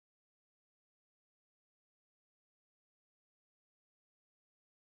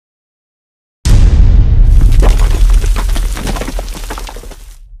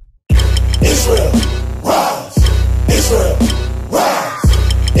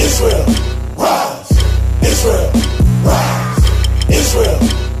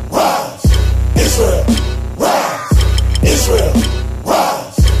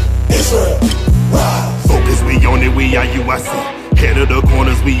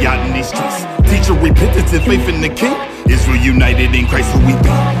obedience and faith in the King. Israel united in Christ, who we be.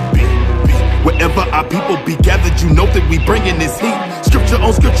 Wherever our people be gathered, you know that we bringing this heat. Scripture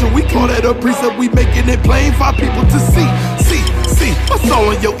on scripture, we call that a precept. We making it plain for our people to see. What's all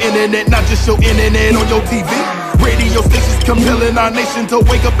on your internet, not just your internet on your TV. Radio stations compelling our nation to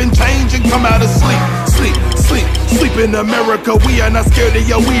wake up and change and come out of sleep. Sleep in America. We are not scared of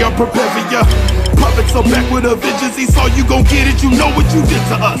ya, we are prepared for ya. Prophets are back with a vengeance. He saw you gon' get it. You know what you did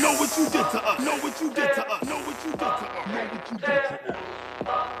to us. Know what you did to us. Know what you did to us. Know what you did to us. Know what you did to us.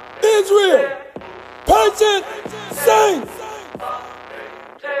 Israel, patient saints.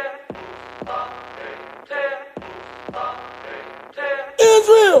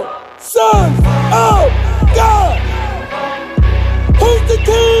 Israel, sons of God. Who's the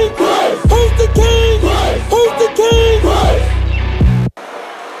king? Christ. Who's the king? Christ. Who's the king? Christ.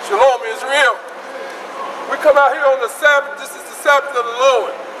 Shalom, Israel. We come out here on the Sabbath. This is the Sabbath of the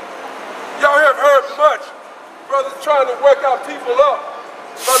Lord. Y'all have heard much. Brothers trying to wake our people up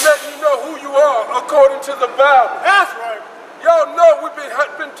by letting you know who you are according to the Bible. That's right. Y'all know we've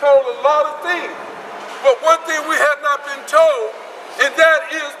been told a lot of things, but one thing we have not been told, and that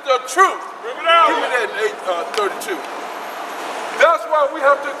is the truth. Give me that in 8:32. That's why we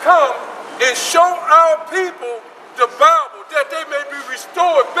have to come and show our people the Bible, that they may be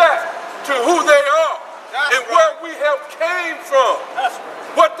restored back to who they are. That's and right. Where we have came from. That's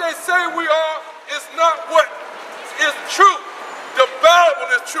right. What they say we are is not what is true. The Bible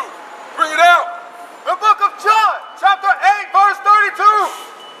is true. Bring it out. The book of John, chapter 8, verse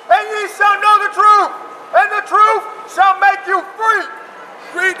 32. And ye shall know the truth, and the truth shall make you free.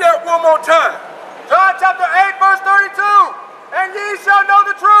 Read that one more time. John chapter 8, verse 32. And ye shall know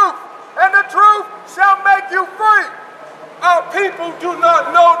the truth, and the truth shall make you free. Our people do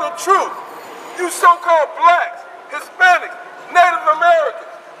not know the truth. You so-called blacks, Hispanics, Native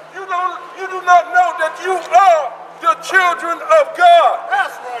Americans, you do not know that you are the children of God.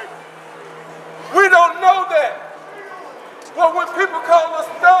 That's right. We don't know that. Well, when people call us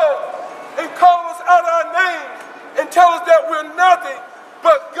thugs and call us out our names and tell us that we're nothing,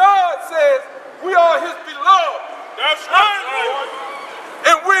 but God says we are his beloved. That's right, Lord.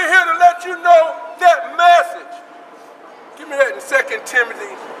 And we're here to let you know that message. Give me that in 2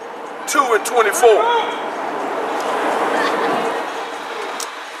 Timothy 2 and 24.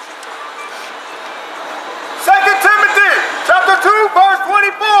 2 Timothy chapter 2, verse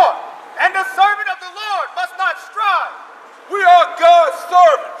 24. And the servant of the Lord must not strive. We are God's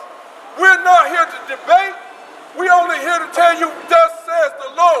servants. We're not here to debate. We're only here to tell you, thus says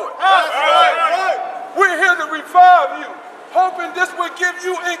the Lord. That's right. We're here to revive you, hoping this will give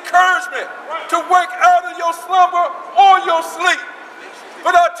you encouragement to wake out of your slumber or your sleep.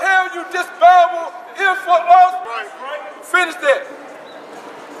 But I tell you, this Bible is for us. Finish that.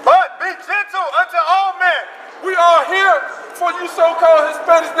 But be gentle unto all men. We are here for you so-called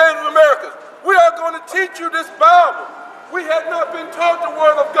Hispanics, Native Americans. We are going to teach you this Bible. We have not been taught the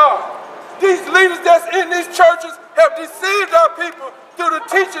word of God. These leaders that's in these churches have deceived our people through the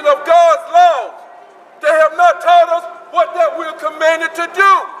teaching of God's laws. They have not taught us what that we're commanded to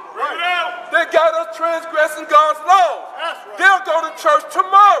do. Right. They got us transgressing God's laws. Right. They'll go to church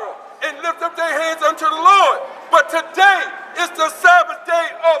tomorrow and lift up their hands unto the Lord. But today is the Sabbath day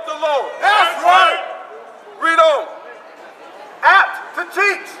of the Lord. That's right. Read on. Apt to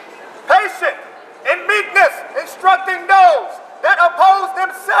teach, patient, in meekness, instructing those that oppose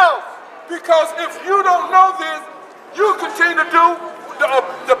themselves. Because if you don't know this, you continue to do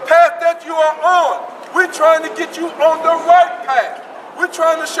the path that you are on. We're trying to get you on the right path. We're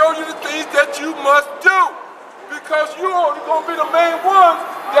trying to show you the things that you must do. Because you are going to be the main ones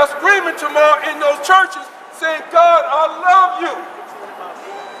that's screaming tomorrow in those churches saying, God, I love you.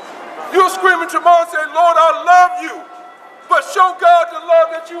 You're screaming tomorrow and saying, Lord, I love you. But show God the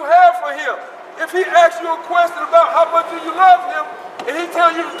love that you have for him. If he asks you a question about how much do you love him, and he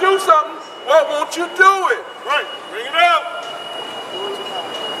tells you to do something, why won't you do it? Right, bring it out.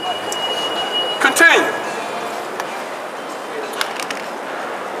 Continue.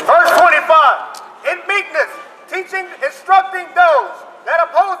 Verse 25. In meekness, teaching, instructing those that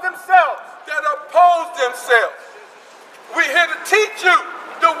oppose themselves. That oppose themselves. We're here to teach you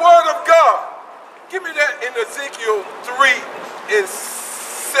the word of God. Give me that in Ezekiel 3 and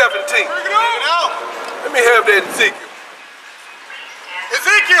 17. Bring it out. Let me have that Ezekiel.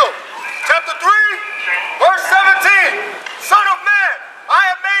 Ezekiel chapter 3, verse 17. Son of man, I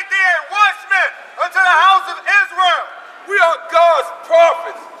have made thee a watchman unto the house of Israel. We are God's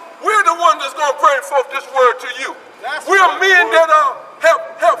prophets. We're the ones that's going to bring forth this word to you. We're men that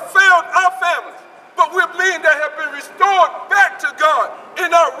have failed our families, but we're men that have been restored back to God in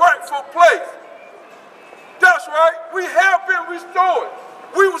our rightful place.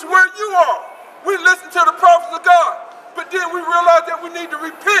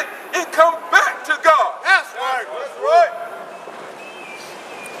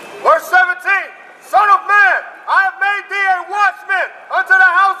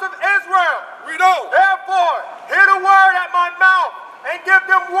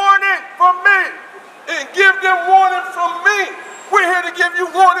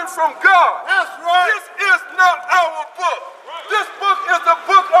 coming from God. That's right. This is not our book. This book is the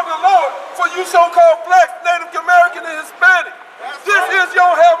book of the Lord for you so-called blacks, Native American, and Hispanic. This is your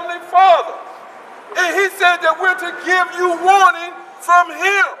heavenly Father. And he said that we're to give you warning from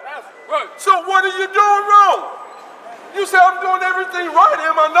him. So what are you doing wrong? You say, I'm doing everything right,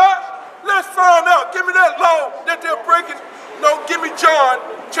 am I not? Let's find out. Give me that law that they're breaking. No, give me John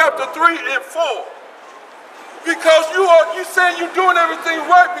chapter 3 and 4. Because you say you're doing everything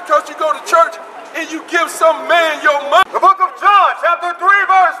right because you go to church and you give some man your money. The book of John, chapter 3,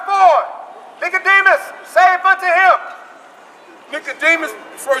 verse 4. Nicodemus, saith unto him. Nicodemus,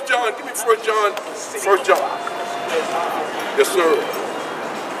 1 John, give me 1 John, 1 John. Yes, sir.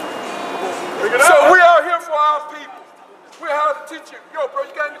 So we are here for our people. We're here to teach you. Yo, bro,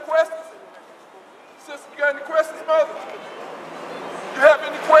 you got any questions? Sister, you got any questions, mother? You have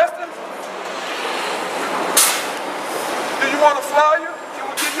any questions? Do you want a flyer? Can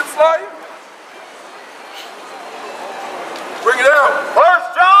we give you a flyer? Bring it out.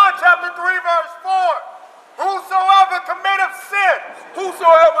 1 John chapter 3, verse 4. Whosoever committeth sin,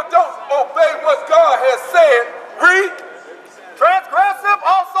 Whosoever don't obey what God has said, read. transgressive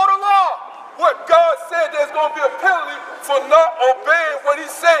also the law. What God said, there's going to be a penalty for not obeying what he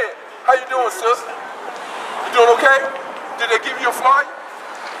said. How you doing, sis? You doing okay? Did they give you a flyer?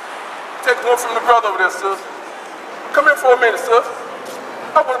 Take one from the brother over there, sis. Come here for a minute, sis.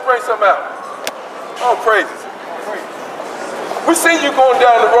 I want to bring something out. Oh, praises. We see you going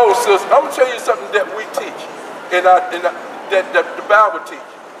down the road, sis. I'm going to tell you something that we teach, that the Bible teach.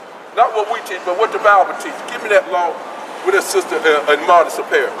 Not what we teach, but what the Bible teach. Give me that law with a sister and modest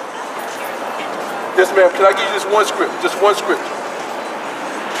appear. Yes, ma'am. Can I give you just one script? Just one scripture.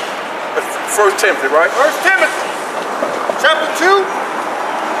 1 Timothy, right? 1 Timothy chapter 2,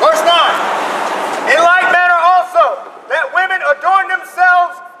 verse 9. In like manner also, that women adorn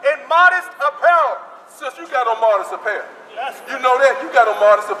themselves in modest apparel. Sis, you got on modest apparel. You know that? You got on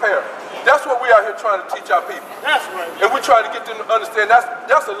modest apparel. That's what we out here trying to teach our people. That's right. And we try to get them to understand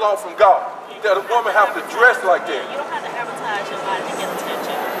that's a law from God. That a woman have to dress like that. You don't have to advertise your body to get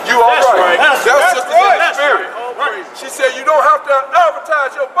attention. You all right. That's just right. the spirit. She said you don't have to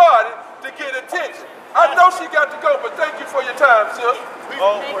advertise your body to get attention. I know she got to go, but thank you for your time, sis. Thank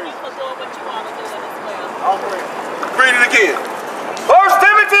you for doing what you want to do as well. Read it again. 1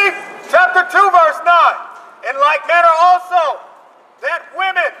 Timothy chapter 2, verse 9. In like manner also, that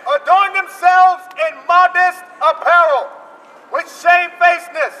women adorn themselves in modest apparel, with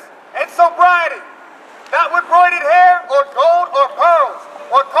shamefacedness and sobriety, not with broided hair or gold or pearls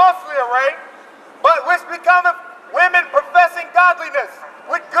or costly array, but which becometh women professing godliness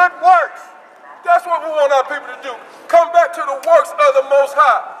with good works. That's what we want our people to do. Come back to the works of the Most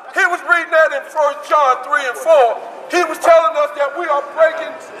High. He was reading that in 1 John 3 and 4. He was telling us that we are breaking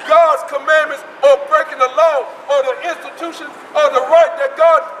God's commandments or breaking the law or the institution or the right that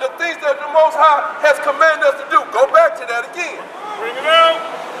God, the things that the Most High has commanded us to do. Go back to that again. Bring it out.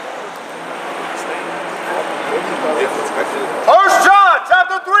 1 John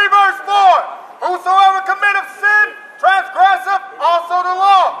chapter 3, verse 4. Whosoever committeth sin, transgresseth also the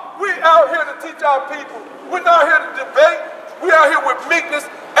law. We out here to teach our people. We're not here to debate. We out here with meekness,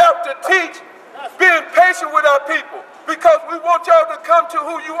 apt to teach, being patient with our people, because we want y'all to come to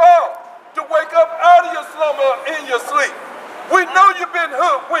who you are, to wake up out of your slumber in your sleep. We know you've been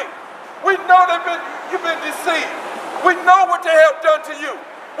hoodwinked. We know you've been deceived. We know what they have done to you.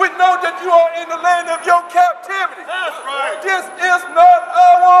 We know that you are in the land of your captivity. That's right. This is not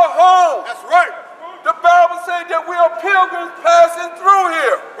our home. That's right. The Bible says that we are pilgrims passing through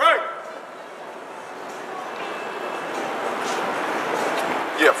here. Right.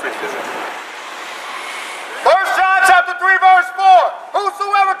 Yeah, finish this. 1 John chapter 3, verse 4.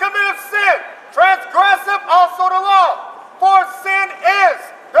 Whosoever committeth sin, transgresseth also the law. For sin is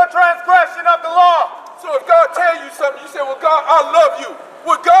the transgression of the law. So if God tell you something, you say, well, God, I love you.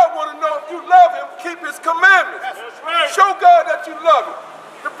 Well, God want to know if you love him, keep his commandments. That's right. Show God that you love him.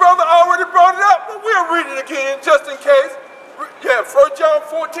 The brother already brought it up, but we'll read it again just in case. Yeah, 1 John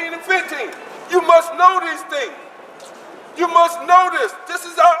 14 and 15. You must know these things. You must know this. This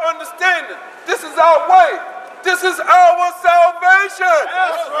is our understanding. This is our way. This is our salvation.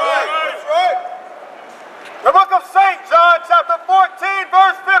 That's right. That's right. The book of St. John chapter 14,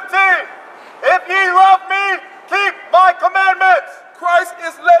 verse 15. If ye love me, keep my commandments. Christ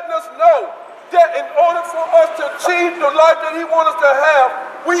is letting us know that in order for us to achieve the life that he wants us to have,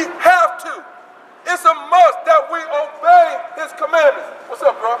 we have to. It's a must that we obey his commandments. What's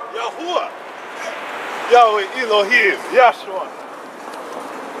up, bro? Yahuwah. Yahweh Elohim. Yahshua.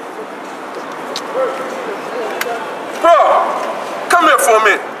 Bro, come here for a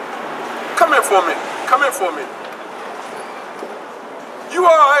minute. Come in for a minute. Come in for a minute. You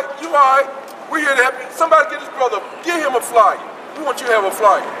all right? You all right? We're here to help you. Somebody get this brother, give him a flyer. We want you to have a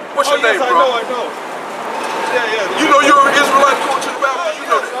flyer. What's your name, bro? I know. Yeah. You know you're an Israelite going to the Bible. You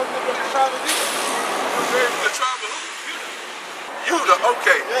know that. The tribe of who? Judah.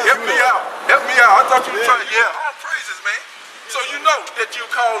 Okay. Help me out. Help me out. I thought you were trying. Yeah. All praises, man. So you know that you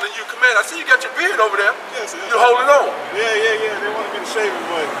call and you command. I see you got your beard over there. Yes. You're holding on. Yeah. They wanted me to shave it,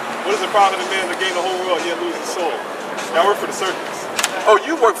 but what is the profit of man to gain the whole world yet lose his soul? I work for the circus. Oh,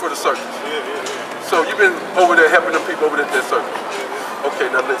 you work for the circus. Yeah. So you've been over there helping them people over there at that circus.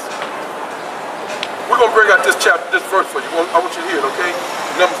 Okay, now listen. We're gonna bring out this chapter, this verse for you. I want you to hear it, okay?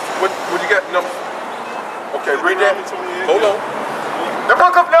 Numbers. What you got? Numbers. Okay, read that. Hold on. The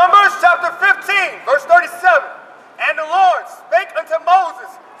book of Numbers, chapter 15, verse 37. And the Lord spake unto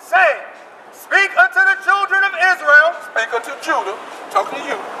Moses, saying, Speak unto the children of Israel. Speak unto Judah, talking to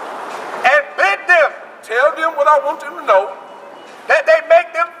you. And bid them. Tell them what I want them to know. That they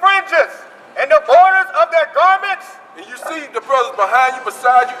make them fringes in the borders of their garments. And you see the brothers behind you,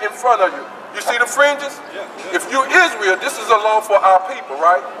 beside you, in front of you. You see the fringes? Yeah. If you're Israel, this is a law for our people,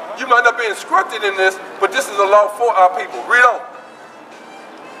 right? You might not be instructed in this, but this is a law for our people. Read on.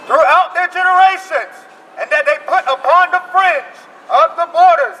 Throughout their generations, and that they put upon the fringe of the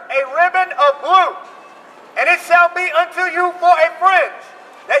borders a ribbon of blue. And it shall be unto you for a fringe,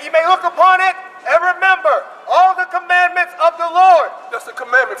 that you may look upon it and remember all the commandments of the Lord. That's a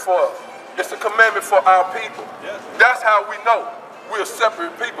commandment for us. It's a commandment for our people. Yes. That's how we know we're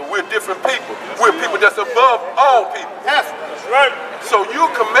separate people. We're different people. We're people that's above all people. Yes. That's right. So you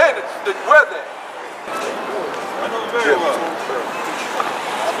commanded to wear that. I know very well.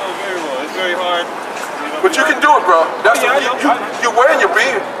 It's very hard. But you can do it, bro. That's you're wearing your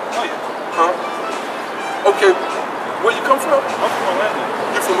beard. Oh, yeah. Huh? Okay. Where you come from? I'm from Orlando.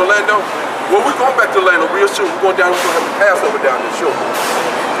 You from Orlando? Well, we're going back to Orlando real soon. We're going down. We're going to have a Passover down there, sure.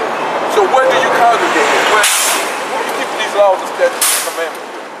 So where do you congregate in? Where you keep these laws and statutes and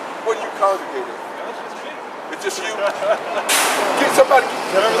commandments? Where do you congregate in? It's just you? Get somebody.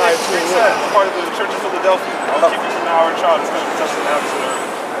 Whatever they said, I'm part of the Church of Philadelphia. I'll keep you from our child instead of touching the house.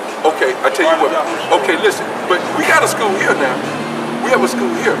 Okay, I tell you what. Okay, listen. But we got a school here now. We have a school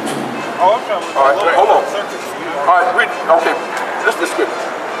here. Oh, I'm traveling. All right, hold on. All right, read. Okay, listen to the scripture.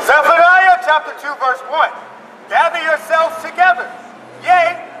 Zephaniah chapter 2, verse 1. Gather yourselves together.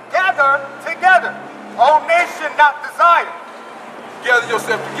 Yea, gather together. O nation not desired. Gather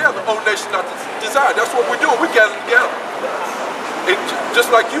yourself together, O nation not desired. That's what we're doing. We gather together. And just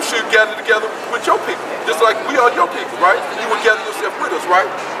like you should gather together with your people. Just like we are your people, right? You would gather yourself with us, right?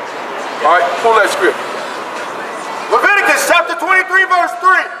 All right, pull that script. Leviticus chapter 23, verse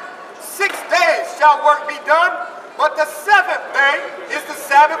 3. 6 days shall work be done, but the seventh day is the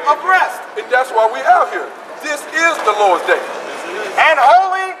Sabbath of rest. And that's why we're out here. This is the Lord's day. And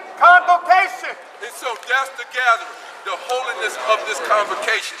holy convocation. And so that's the gathering, the holiness of this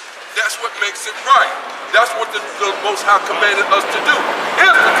convocation. That's what makes it right. That's what the Most High commanded us to do,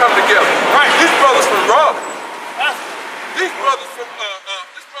 is to come together. Right. These brothers from Raleigh. These brothers from,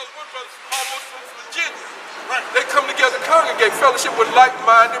 one brother's almost from Virginia. Right. They come together, congregate, fellowship with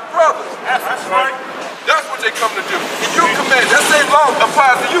like-minded brothers. That's right. That's what they come to do. And you command, that same law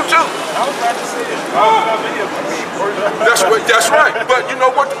applies to you too. I was glad to see it. That's right. But you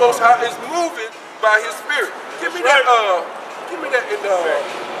know what? The Most High is moving by His Spirit. Give me that in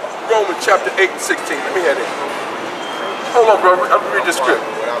Romans chapter 8 and 16. Let me have that. Hold on, brother. I'm gonna read the script.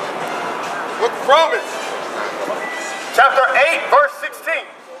 With Romans chapter 8, verse 16.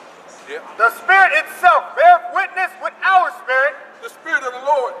 Yeah. The Spirit itself beareth witness with our spirit. The Spirit of the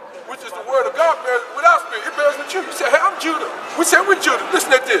Lord, which is the word of God, bears with our spirit. It bears with you. You say, hey, I'm Judah. We say we're Judah.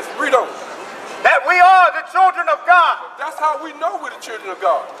 Listen at this. Read on. That we are the children of God. That's how we know we're the children of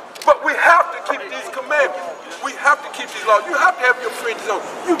God. But we have to keep these commandments. We have to keep these laws. You have to have your fringes on.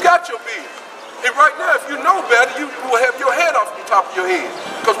 You got your beard. And right now, if you know better, you will have your head off the top of your head.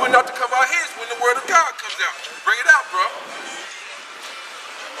 Because we're not to cover our heads when the word of God comes out. Bring it out, bro.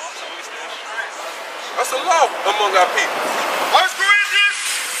 That's a law among our people. 1 Corinthians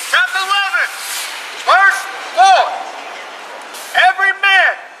chapter 11, verse 4. Every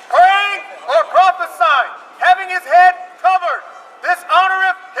man praying or prophesying, having his head covered,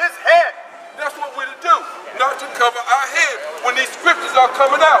 dishonoreth his head. That's what we're to do, not to cover our head. When these scriptures are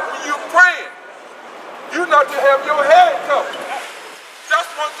coming out, when you're praying, you're not to have your head covered. That's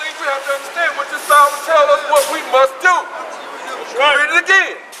one thing we have to understand. What this Bible tells us what we must do. Read it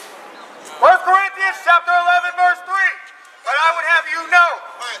again. 1 Corinthians chapter 11, verse 3. But I would have you know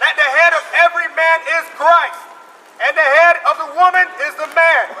that the head of every man is Christ, and the head of the woman is the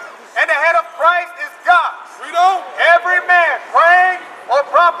man, and the head of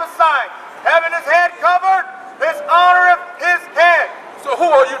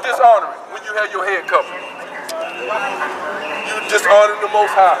honor the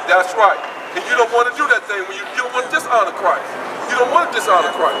Most High. That's right. And you don't want to do that thing when you don't want to dishonor Christ. You don't want to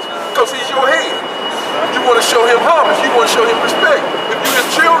dishonor Christ because he's your head. You want to show him homage. You want to show him respect. If you're his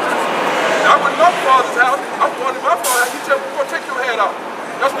children, I went to my father's house. I'm going to my father's house. He told me, "Go take your hat off."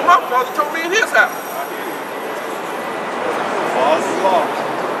 That's what my father told me in his house.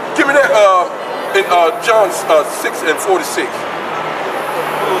 Give me that in John 6 and 46.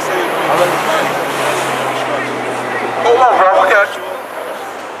 Hold on, bro. I got you.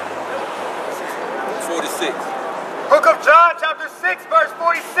 46. Book of John, chapter 6, verse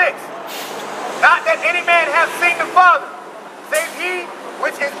 46. Not that any man have seen the Father, save he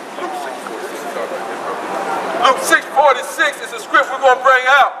which is... Luke 6:46 is the script we're going to bring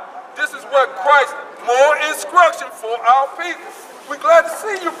out. This is what Christ, more instruction for our people. We're glad to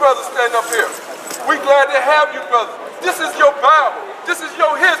see you brothers stand up here. We're glad to have you brothers. This is your Bible. This is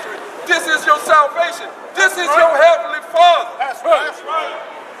your history. This is your salvation. This is your Heavenly Father. That's right. That's right.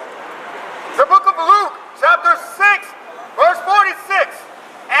 The book of Luke, chapter 6, verse 46.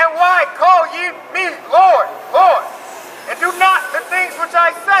 And why call ye me Lord, Lord, and do not the things which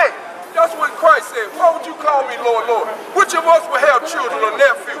I say? That's what Christ said. Why would you call me Lord, Lord? Which of us will have children or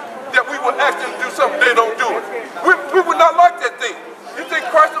nephews that we would ask them to do something they don't do it? We would not like that thing. You think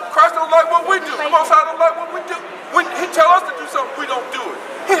Christ don't like what we do? The Most High don't like what we do? When he tell us to do something, we don't do it.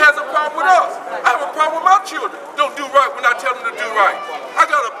 He has a problem with us. I have a problem with my children. Don't do right when I tell them to do right. I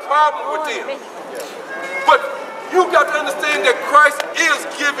got a problem with them. But you got to understand that Christ is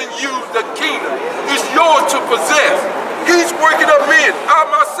giving you the kingdom. It's yours to possess. He's working up men. I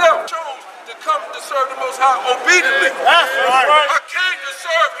myself chose to come to serve the Most High obediently. That's right. I came to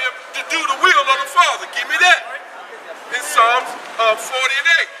serve him to do the will of the Father. Give me that. In Psalms 40 and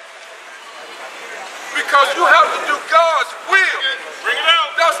 8. Because you have to do God's will. Bring it out.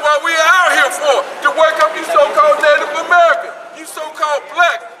 That's why we are out here for. To wake up you so-called Native American. You so-called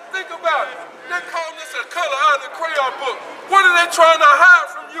black. Think about it. They're calling this a color out of the crayon book. What are they trying to hide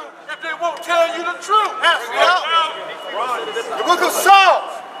from you if they won't tell you the truth? The book of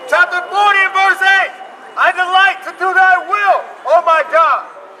Psalms, chapter 40 and verse 8. I delight to do thy will, O my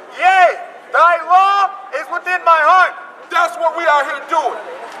God. Yea, thy law is within my heart. That's what we out here doing.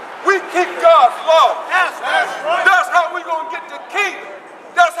 We keep God's law. That's right. That's how we're going to get the kingdom.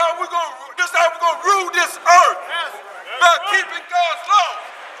 That's how we're going to rule this earth. By keeping God's law.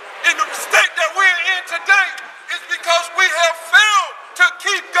 And the mistake that we're in today is because we have failed to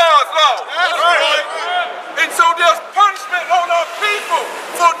keep God's law. That's right. And so there's punishment on our people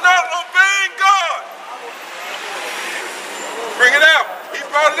for not obeying God. Bring it out. He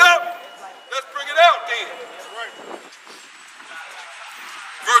brought it up. Let's bring it out then.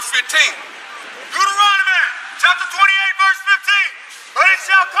 Verse 15. Deuteronomy, chapter 28, verse 15. But it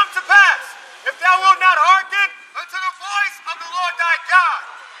shall come to pass, if thou wilt not hearken unto the voice of the Lord thy God,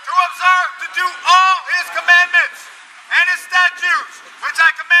 to observe to do all his commandments and his statutes, which I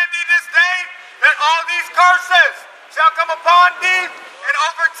command thee this day, that all these curses shall come upon thee and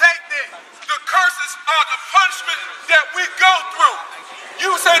overtake thee. The curses are the punishment that we go through.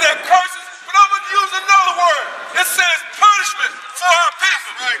 You say that curses, but I'm going to use another word. It says punishment for our people.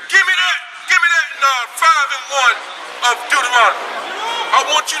 Give me that in 5 and 1 of Deuteronomy. I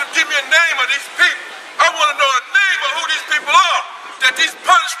want you to give me a name of these people. I want to know the name of who these people are that these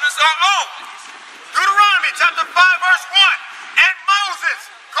punishments are on. Deuteronomy chapter 5, verse 1. And Moses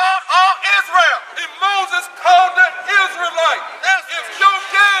called all Israel. And Moses called the Israelites. If your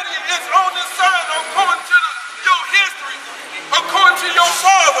daddy is on the side according to your history, according to your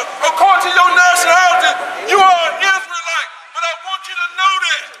father, according to your nationality, you are an Israelite. But I want you to know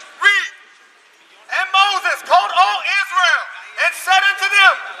that. Read. And Moses called all Israel and said unto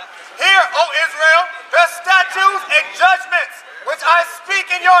them, Hear, O Israel, the statutes and judgments which I speak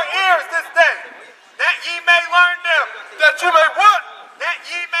in your ears this day, that ye may learn them. That you may what? That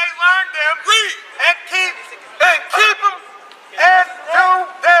ye may learn them. Read. And keep them. And do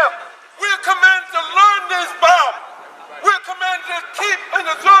them. We're commanded to learn this Bible. We're commanded to keep and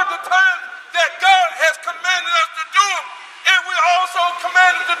observe the times that God has commanded us to do them. And we're also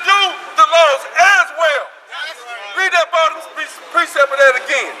commanded to do the laws as well. Read that bottom precept of that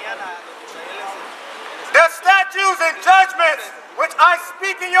again. The statutes and judgments which I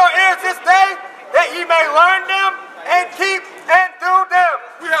speak in your ears this day, that ye may learn them and keep and do them.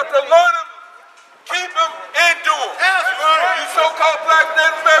 We have to learn them, keep them, and do them. You so-called black,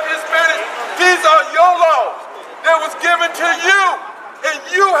 Native American, Hispanic, these are your laws that was given to you, and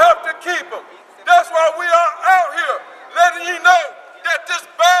you have to keep them. That's why we are out here letting you know that this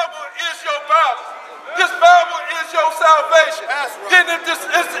Bible is your Bible. This Bible is your salvation. Then if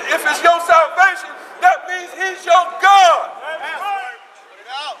it's your salvation, that means he's your God.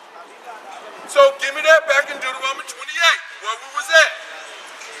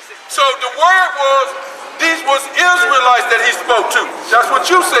 Israelites that he spoke to. That's what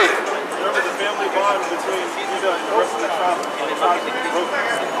you said. Remember the family bond between Judah and the rest of the tribe broken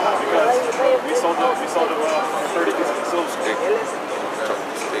because we sold them 30 pieces of silver.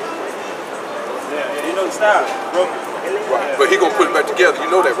 Yeah, you know the style, broken. Right. But he gonna put it back together.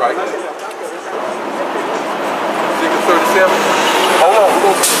 You know that, right? Ezekiel 37. Hold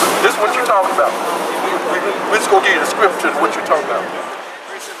on. This is what you're talking about. We're just gonna give you the scripture of what you're talking about.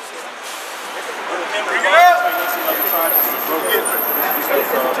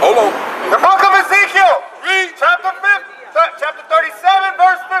 Hold on. The book of Ezekiel, Read. chapter 37,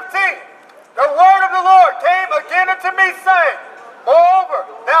 verse 15. The word of the Lord came again unto me, saying, Moreover,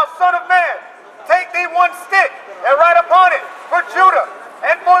 thou son of man, take thee one stick, and write upon it for Judah,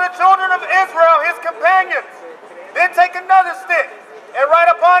 and for the children of Israel his companions. Then take another stick, and write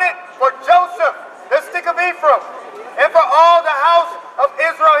upon it for Joseph, the stick of Ephraim, and for all the house of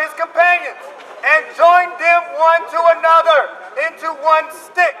Israel his companions, and join them one to another into one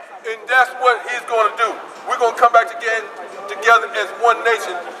stick. And that's what he's going to do. We're going to come back together as one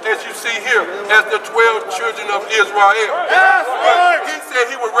nation, as you see here, as the 12 children of Israel. Yes, right. He said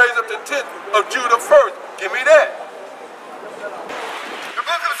he would raise up the 10th of Judah first. Give me that. The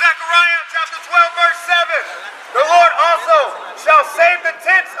book of Zechariah, chapter 12, verse 7. The Lord also shall save the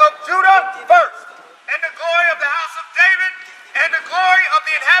tents of Judah first, and the glory of the house of David, and the glory of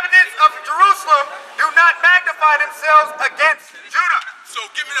the inhabitants of Jerusalem do not magnify themselves against Judah. So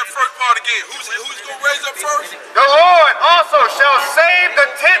give me that first part again. Who's going to raise up first? The Lord also shall save the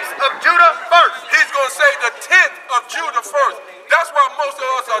tents of Judah first. He's going to save the 10th of Judah first. That's why most of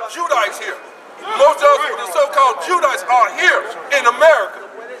us are Judites here. Most of us, the so-called Judites, are here in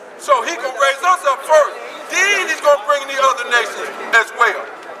America. So he's going to raise us up first. Then he's going to bring the other nations as well.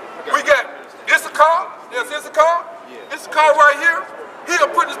 We got Issachar. There's Issachar. Issachar right here.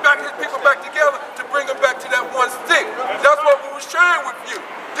 He'll put his people back together to bring them back to that one stick. That's what we were sharing with you.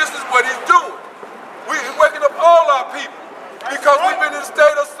 This is what he's doing. We're waking up all our people because we've been in a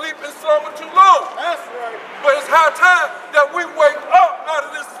state of sleep and slumber too long. That's right. But it's high time that we wake up out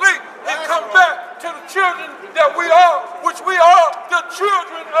of this sleep and come back to the children that we are, which we are the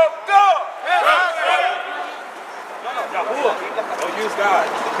children of God. Yahuwah. Don't use God.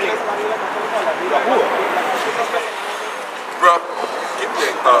 Yahuwah. Bro, give me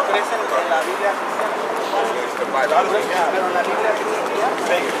that.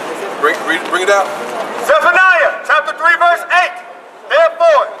 Bring it out. Zephaniah, chapter 3, verse 8.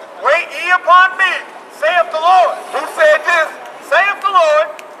 Therefore, wait ye upon me, saith the Lord. Who said this? Saith the Lord,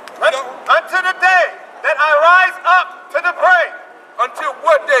 unto the day that I rise up to the prey. Until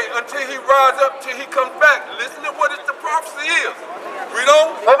what day? Until he rise up, till he comes back. Listen to what the prophecy is. Read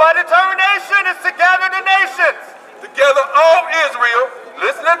on. For my determination is to gather the nations, Together all Israel.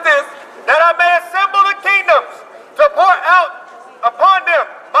 Listen to this. that I may assemble the kingdoms, to pour out upon them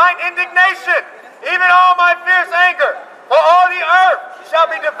mine indignation, even all my fierce anger. For all the earth shall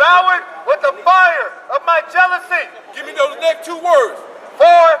be devoured with the fire of my jealousy. Give me those next two words.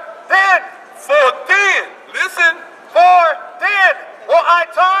 For then, Listen. for then will I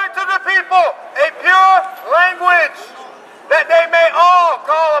turn to the people a pure language, that they may all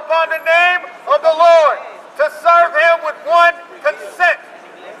call upon the name of the Lord, to serve him with one consent.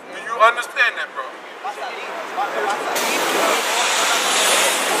 Do you understand that, bro?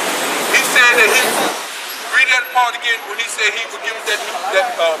 He said that read that part again when he said he would give us that new language.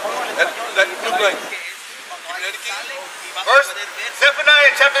 Give me that again.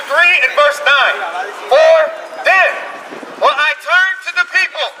 Zephaniah chapter 3 and verse 9. For then will I turn to the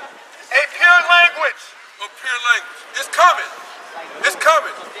people a pure language. A pure language. It's coming. It's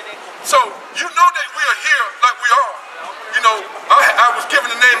coming. So you know that we are here like we are. You know, I was given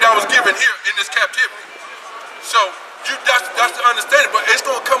the name that I was given here in this captivity. So that's the understanding. But it's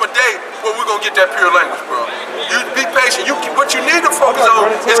gonna come a day where we're gonna get that pure language, bro. You be patient. What you need to focus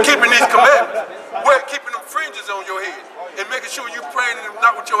on is keeping these commandments. Keeping them fringes on your head and making sure you praying them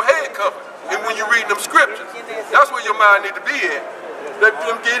not with your head covered. And when you reading them scriptures, that's where your mind need to be at. Let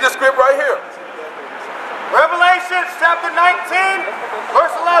them give you the script right here. Revelation chapter 19,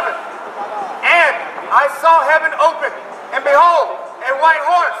 verse 11. And I saw heaven open, and behold, a white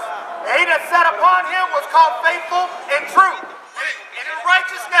horse. And he that sat upon him was called Faithful and True. And in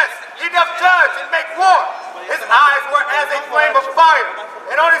righteousness he doth judge and make war. His eyes were as a flame of fire,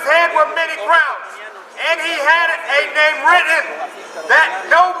 and on his head were many crowns. And he had a name written that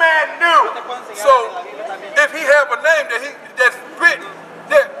no man knew. So if he have a name that's written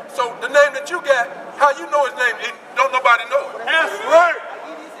there, so the name that you got, how you know his name? Don't nobody know it. That's right.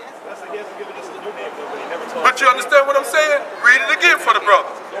 That's he hasn't given us a new name, though, but he never told But you understand what I'm saying? Read it again for the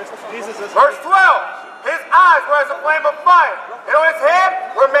brothers. Jesus is Verse 12. His eyes were as a flame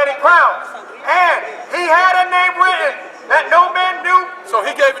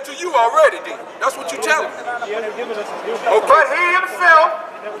you already, then. That's what you tell him. Okay. But he himself,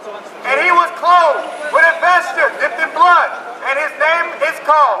 and he was clothed with a vesture dipped in blood, and his name is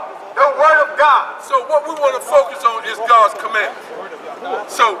called the Word of God. So what we want to focus on is God's commandments.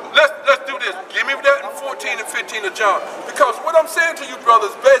 So let's do this. Give me that in 14 and 15 of John. Because what I'm saying to you,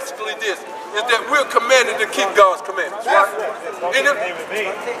 brothers, basically this, is that we're commanded to keep God's commandments, right? And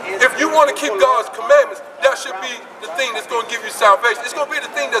if you want to keep God's commandments, that should be the thing that's going to give you salvation. It's going to be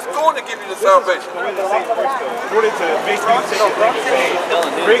the thing that's going to give you the salvation. According to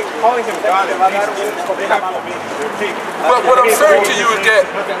calling him God and but what I'm saying to you is that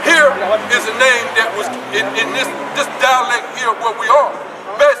here is a name that was in this dialect here where we are.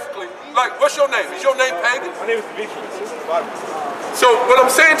 Basically, like, what's your name? Is your name pagan? My name is Demetrius. So what I'm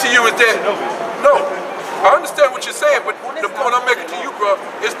saying to you is that, no, I understand what you're saying, but the point I'm making to you, bro,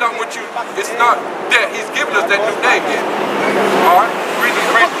 it's not that he's giving us that new name yet. All right?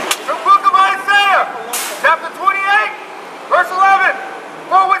 Read The book of Isaiah, chapter 28, verse 11.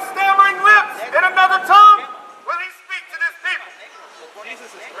 For with stammering lips and another tongue will he speak to this people. Jesus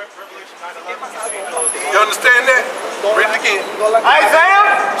is Revelation 9:11. You understand that? Read it again.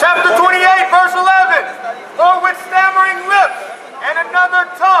 Isaiah, chapter 28, verse 11. For with stammering lips and another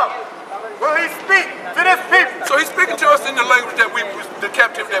tongue will he speak to this people. So he's speaking to us in the language that the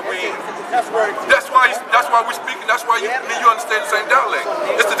captivity that we're in. That's why we're speaking. That's why you understand the same dialect.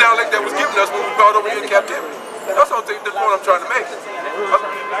 It's the dialect that was given us when we brought over here in captivity. That's the only thing. That's what I'm trying to make.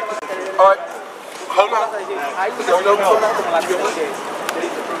 All right, hold on.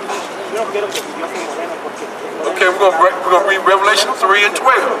 Okay, we're gonna read Revelation 3 and 12.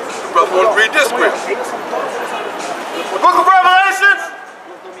 The brother want to read this script. Book of Revelations,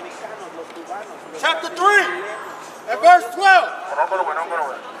 chapter 3, and verse 12. Don't go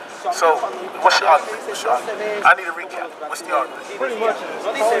nowhere. So, what's your argument? I need a recap. What's the argument? Pretty much,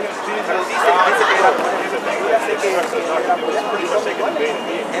 calling him Jesus,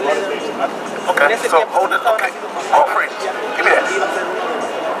 Okay, so hold it. Okay. All praise. Give me that.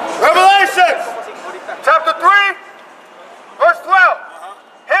 Revelation, chapter 3, verse 12.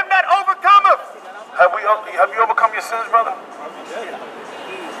 Him that overcometh. Have you overcome your sins, brother?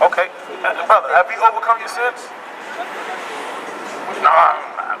 Okay. Brother, have you overcome your sins?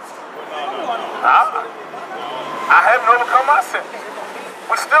 Nah. I haven't overcome my sins.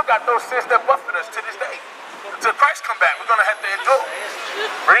 We still got those sins that buffet us to this day. Until Christ come back, we're going to have to endure.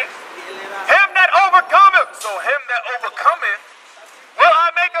 Read. Him that overcometh. So him that overcometh, Will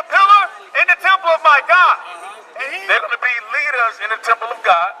I make a pillar in the temple of my God? they're going to be leaders in the temple of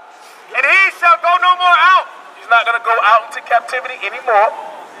God. And he shall go no more out. He's not going to go out into captivity anymore.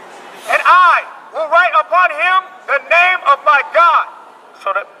 And I will write upon him the name of my God. So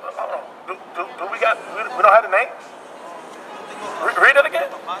that, we don't have the name? Read it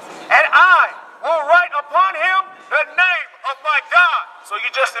again. And I will write upon him the name of my God. So you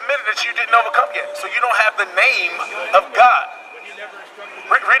just admitted that you didn't overcome yet. So you don't have the name of God.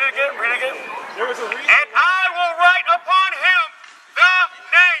 Read it again. there was a reason. And I will write upon him the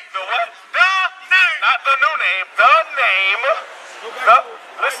name. The what? The name. Not the new name. The name.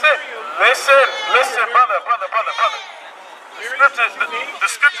 Listen, brother. The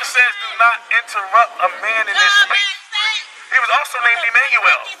scripture says, do not interrupt a man in his speech. He was also named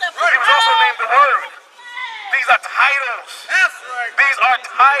Emmanuel. He was also named the Word. These are titles. These are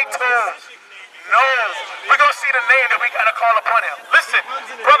titles. No, we're going to see the name that we got to call upon him. Listen,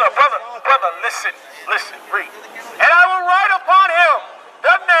 brother, listen, read. And I will write upon him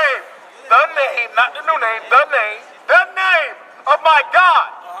the name, Not the new name, the name of my God,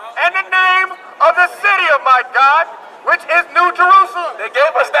 and the name of the city of my God, which is New Jerusalem. They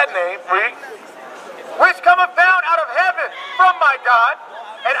gave us that name, read. Which cometh down out of heaven from my God,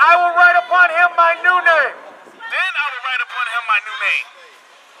 and I will write upon him my new name. Then I will write upon him my new name.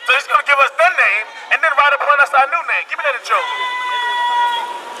 So he's going to give us that name, and then write upon us our new name. Give me that in Job.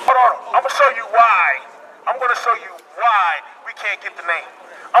 Hold on, I'm going to show you why. I'm going to show you why we can't get the name.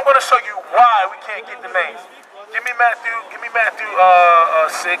 I'm going to show you why we can't get the name. Give me Matthew 6.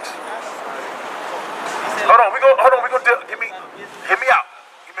 Hold on, we go hear me out.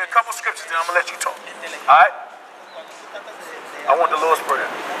 Give me a couple scriptures, then I'm going to let you talk. All right? I want the Lord's Prayer.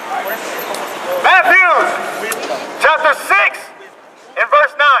 Matthew chapter 6 and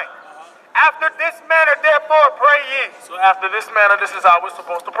verse 9. After this manner, therefore, pray ye. So after this manner, this is how we're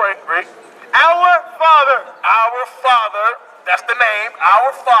supposed to pray. Read. Our Father, That's the name.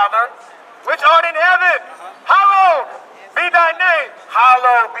 Our Father, which art in heaven, hallowed be thy name.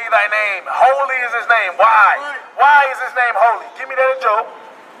 Hallowed be thy name. Holy is his name. Why? Why is his name holy? Give me that in Job.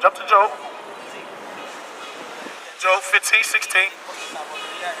 Jump to Job. Job 15:16.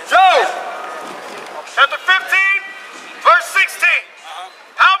 Job, chapter 15, verse 16.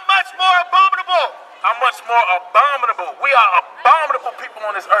 How much more abominable? How much more abominable? We are abominable people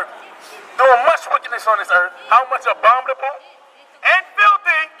on this earth. Doing much wickedness on this earth. How much abominable? And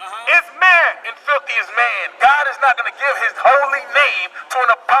filthy is man. And filthy is man. God is not going to give his holy name to an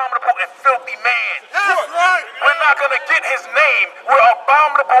abominable and filthy man. That's right. We're not going to get his name. We're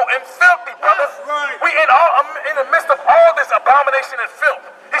abominable and filthy, brother. That's right. We in the midst of all this abomination and filth.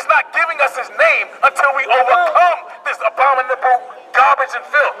 He's not giving us his name until we overcome this abominable garbage and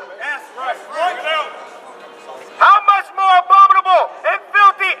filth. That's right. How much more abominable and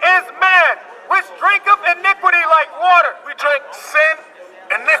filthy is man, which drinketh iniquity like water? We drink sin,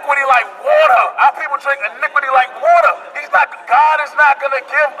 iniquity like water. Our people drink iniquity like water. God is not going to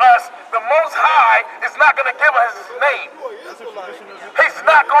give us, the Most High is not going to give us his name. He's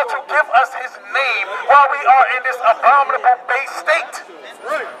not going to give us his name while we are in this abominable base state.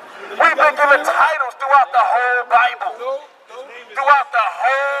 We've been given titles throughout the whole Bible. Throughout the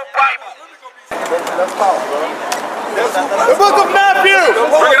whole Bible. The book of Matthew,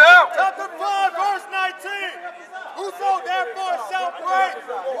 Bring it out. chapter 5, verse 19. Whoso therefore shall break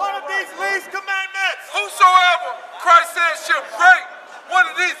one of these least commandments, Whosoever, Christ said, should break one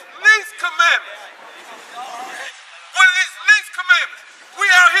of these least commandments. One of these least commandments. We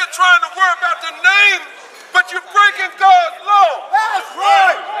out here trying to worry about the name, but you're breaking God's law. that's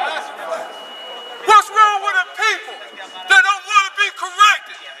right. What's wrong with the people that don't want to be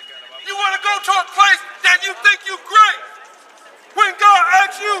corrected? You want to go to a place that you think you're great. When God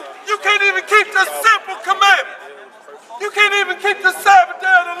asks you, you can't even keep the simple commandment. You can't even keep the Sabbath day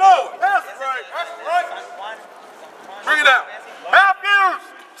of the Lord. That's right. That's right. Bring it out. Matthew,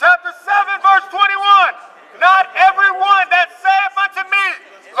 chapter 7, verse 21. Not everyone that saith unto me,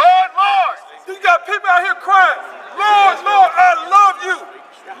 Lord, Lord. You got people out here crying, Lord, Lord, I love you.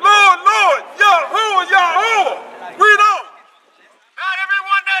 Lord, Lord, Yahuwah, Yahuwah. Read on. Not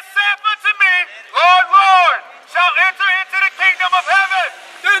everyone that saith unto me, Lord, Lord, shall enter into the kingdom of heaven,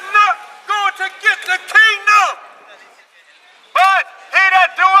 They're not going to get the kingdom. but he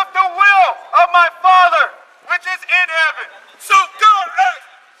that doeth the will of my Father, which is in heaven. So God asked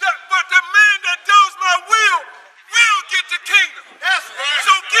that, but the man that does my will get the kingdom. That's right.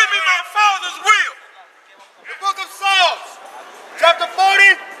 So give me my Father's will. The book of Psalms, chapter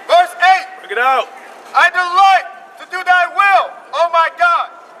 40, verse 8. Bring it out. I delight to do thy will, O my God.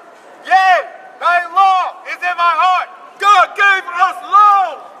 Yea, thy law is in my heart. God gave us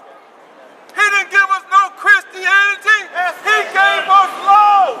laws. He didn't give us no Christianity. He gave us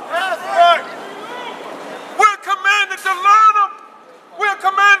laws. That's right. We're commanded to learn them. We're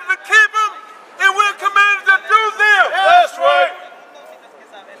commanded to keep them. And we're commanded to do them. That's right.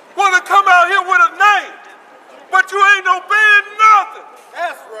 Want to come out here with a name, but you ain't obeying nothing.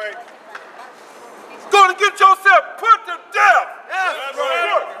 That's right. Gonna get yourself put to death. That's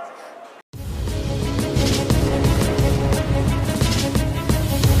right.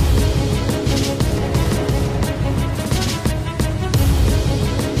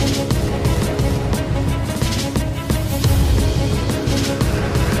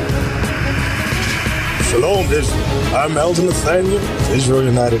 Shalom, Israel. I'm Elder Nathaniel, Israel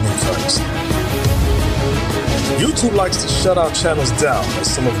United in Christ. YouTube likes to shut our channels down,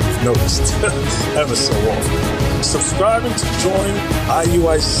 as some of you have noticed, ever so often. Subscribing to join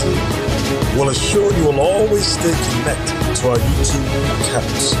IUIC will assure you will always stay connected to our YouTube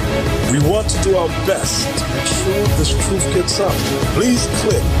accounts. We want to do our best to make sure this truth gets out. Please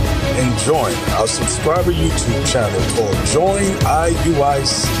click and join our subscriber YouTube channel called Join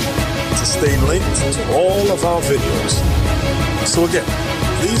IUIC to stay linked to all of our videos. So again,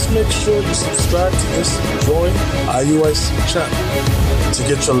 please make sure you subscribe to this Join IUIC channel to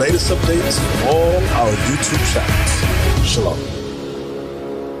get your latest updates from all our YouTube channels. Shalom.